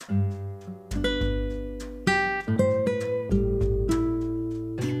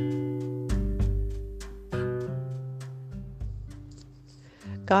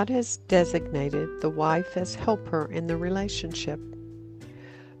God has designated the wife as helper in the relationship.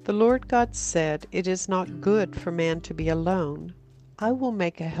 The Lord God said, "It is not good for man to be alone. I will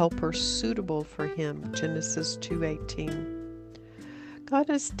make a helper suitable for him." Genesis 2:18. God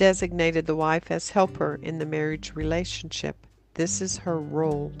has designated the wife as helper in the marriage relationship. This is her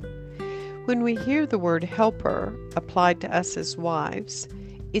role. When we hear the word helper applied to us as wives,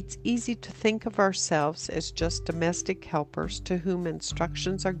 it's easy to think of ourselves as just domestic helpers to whom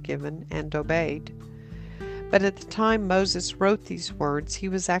instructions are given and obeyed. But at the time Moses wrote these words, he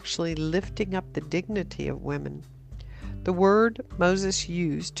was actually lifting up the dignity of women. The word Moses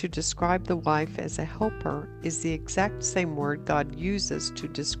used to describe the wife as a helper is the exact same word God uses to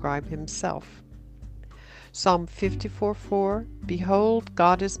describe himself. Psalm 54:4, "Behold,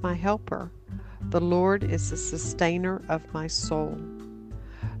 God is my helper. The Lord is the sustainer of my soul."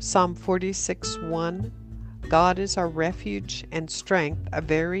 Psalm 46:1, "God is our refuge and strength, a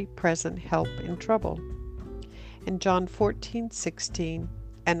very present help in trouble." And John 14:16,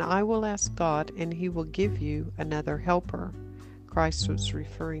 "And I will ask God, and he will give you another helper." Christ was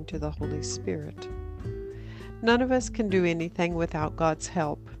referring to the Holy Spirit. None of us can do anything without God's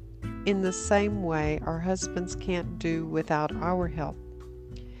help. In the same way, our husbands can't do without our help.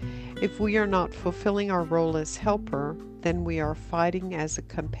 If we are not fulfilling our role as helper, then we are fighting as a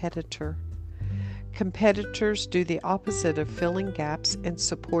competitor. Competitors do the opposite of filling gaps and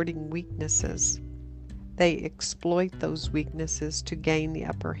supporting weaknesses. They exploit those weaknesses to gain the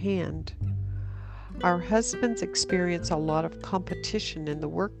upper hand. Our husbands experience a lot of competition in the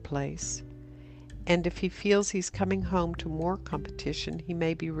workplace, and if he feels he's coming home to more competition, he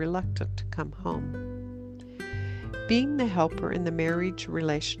may be reluctant to come home. Being the helper in the marriage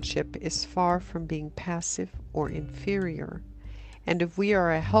relationship is far from being passive or inferior, and if we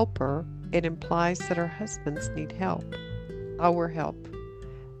are a helper, it implies that our husbands need help, our help.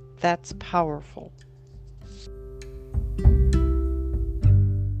 That's powerful.